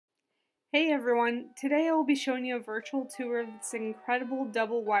Hey everyone, today I will be showing you a virtual tour of this incredible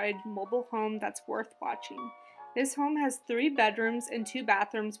double-wide mobile home that's worth watching. This home has 3 bedrooms and 2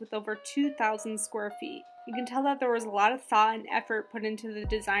 bathrooms with over 2,000 square feet. You can tell that there was a lot of thought and effort put into the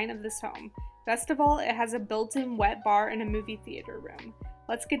design of this home. Best of all, it has a built-in wet bar and a movie theater room.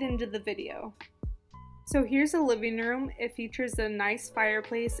 Let's get into the video. So here's the living room. It features a nice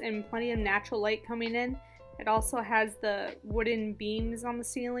fireplace and plenty of natural light coming in. It also has the wooden beams on the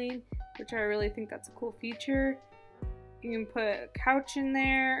ceiling, which I really think that's a cool feature. You can put a couch in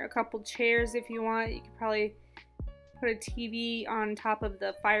there, a couple chairs if you want. You could probably put a TV on top of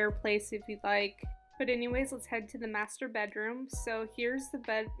the fireplace if you'd like. But anyways, let's head to the master bedroom. So here's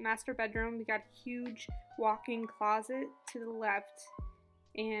the master bedroom. We got a huge walk-in closet to the left.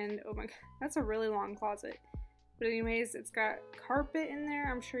 And oh my god, that's a really long closet. But anyways, it's got carpet in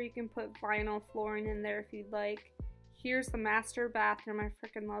there. I'm sure you can put vinyl flooring in there if you'd like. Here's the master bathroom. I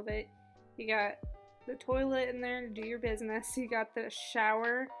freaking love it. You got the toilet in there to do your business. You got the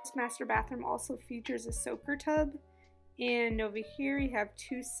shower. This master bathroom also features a soaker tub. And over here you have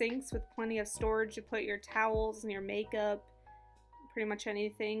 2 sinks with plenty of storage to put your towels and your makeup, pretty much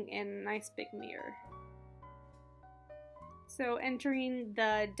anything, and a nice big mirror. So entering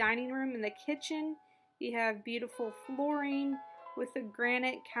the dining room and the kitchen, you have beautiful flooring with the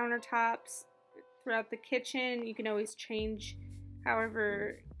granite countertops throughout the kitchen. You can always change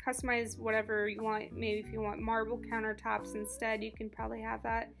customize whatever you want. Maybe if you want marble countertops instead, you can probably have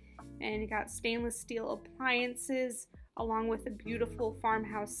that. And you got stainless steel appliances along with a beautiful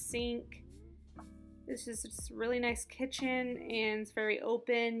farmhouse sink. This is just a really nice kitchen and it's very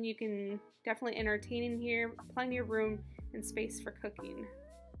open. You can definitely entertain in here. Plenty of room and space for cooking.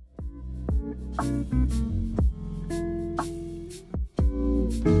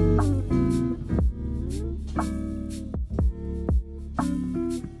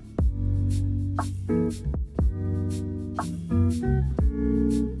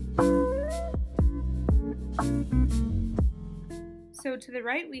 So to the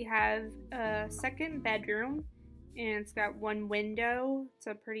right we have a second bedroom and it's got 1 window. It's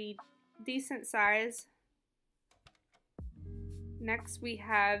a pretty decent size. Next we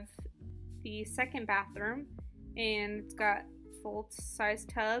have the second bathroom and it's got full-size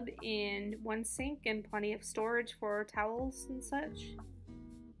tub and 1 sink and plenty of storage for towels and such.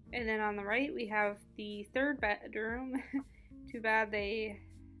 And then on the right we have the third bedroom. Too bad they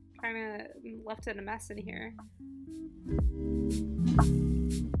kind of left it a mess in here.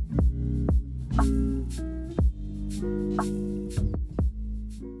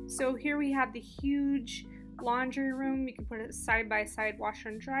 So here we have the huge laundry room. You can put a side-by-side washer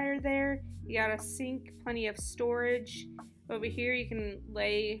and dryer there. You got a sink, plenty of storage. Over here you can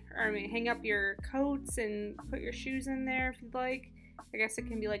hang up your coats and put your shoes in there if you'd like. I guess it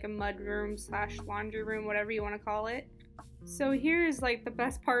can be like a mud room / laundry room, whatever you want to call it. So here is like the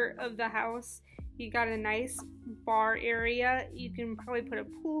best part of the house. You got a nice bar area. You can probably put a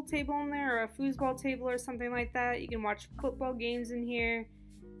pool table in there or a foosball table or something like that. You can watch football games in here.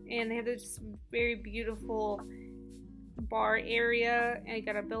 And they have this very beautiful bar area. And you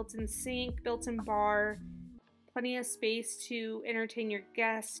got a built-in sink, built-in bar, plenty of space to entertain your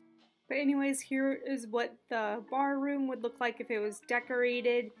guests. But anyways, here is what the bar room would look like if it was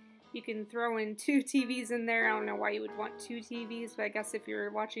decorated. You can throw in 2 TVs in there. I don't know why you would want 2 TVs, but I guess if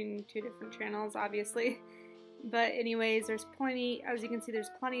you're watching 2 different channels, obviously. But anyways, there's plenty, as you can see,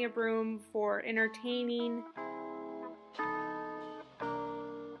 there's plenty of room for entertaining.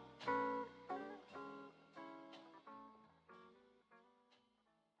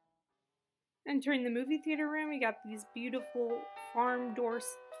 Entering the movie theater room, you got these beautiful farm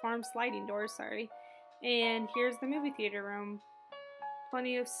sliding doors, and here's the movie theater room.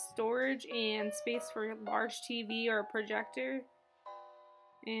 Plenty of storage and space for a large TV or a projector.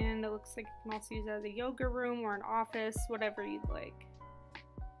 And it looks like you can also use it as a yoga room or an office, whatever you'd like.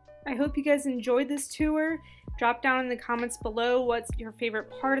 I hope you guys enjoyed this tour. Drop down in the comments below what's your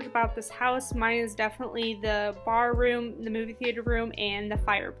favorite part about this house. Mine is definitely the bar room, the movie theater room, and the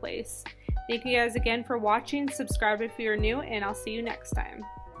fireplace. Thank you guys again for watching. Subscribe if you're new, and I'll see you next time.